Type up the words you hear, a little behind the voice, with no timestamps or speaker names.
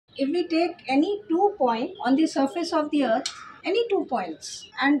if we take any 2 points on the surface of the earth, any 2 points,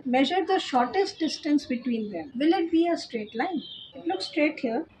 and measure the shortest distance between them, will it be a straight line? It looks straight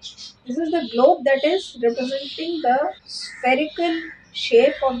here. This is the globe that is representing the spherical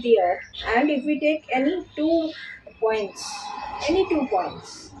shape of the earth. And if we take points, any 2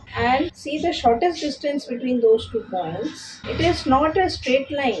 points, and see the shortest distance between those 2 points, it is not a straight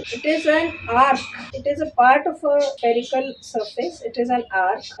line. It is an arc. It is a part of a spherical surface. It is an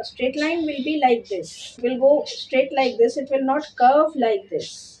arc. A straight line will be like this. It will go straight like this. It will not curve like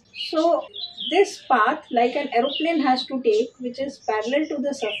this. So this path, like an aeroplane has to take, which is parallel to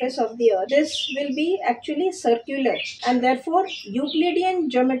the surface of the earth, this will be actually circular, and therefore Euclidean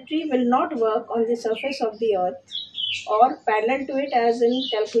geometry will not work on the surface of the earth or parallel to it, as in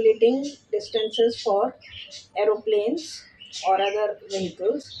calculating distances for aeroplanes or other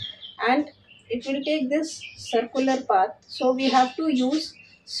vehicles, and it will take this circular path. So we have to use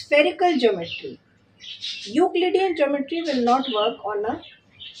spherical geometry. Euclidean geometry will not work on a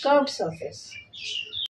curved surface.